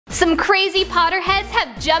Some crazy Potterheads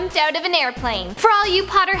have jumped out of an airplane. For all you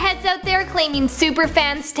Potterheads out there claiming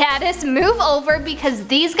superfan status, move over because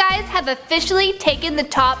these guys have officially taken the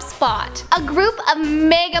top spot. A group of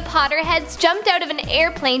mega Potterheads jumped out of an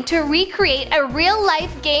airplane to recreate a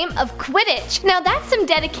real-life game of Quidditch. Now that's some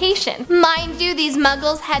dedication. Mind you, these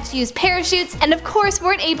muggles had to use parachutes and of course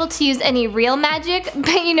weren't able to use any real magic,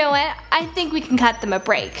 but you know what? I think we can cut them a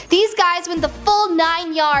break. These guys went the full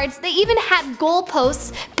 9 yards. They even had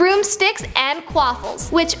goalposts, broomsticks, and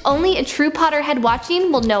quaffles, which only a true Potterhead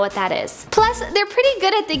watching will know what that is. Plus, they're pretty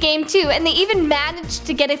good at the game too, and they even managed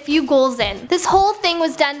to get a few goals in. This whole thing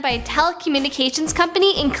was done by a telecommunications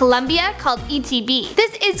company in Colombia called ETB.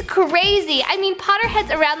 This is crazy. I mean,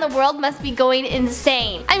 Potterheads around the world must be going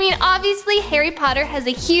insane. I mean, obviously Harry Potter has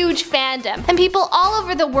a huge fandom, and people all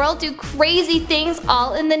over the world do crazy things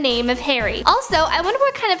all in the name of Harry. Also, I wonder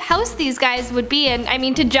what kind of house these guys would be in. I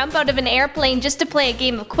mean, to jump out of an airplane just to play a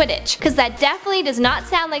game of Quidditch, because that definitely does not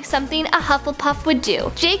sound like something a Hufflepuff would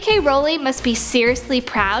do. JK Rowling must be seriously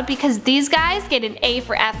proud because these guys get an A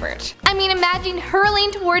for effort. I mean, imagine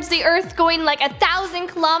hurling towards the earth going like 1,000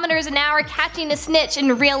 kilometers an hour catching a snitch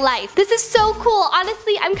in real life. This is so cool.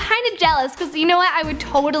 Honestly, I'm kind of jealous because you know what? I would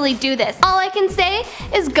totally do this. All I can say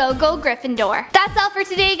is go Gryffindor. That's all for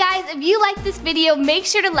today, guys. If you liked this video, make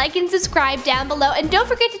sure to like and subscribe down below, and don't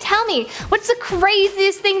forget to tell me what's the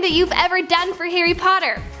craziest thing that you've ever done for Harry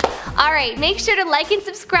Potter. Alright, make sure to like and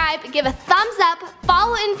subscribe, give a thumbs up,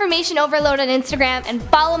 follow Information Overload on Instagram, and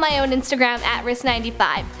follow my own Instagram at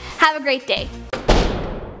Risk95. Have a great day.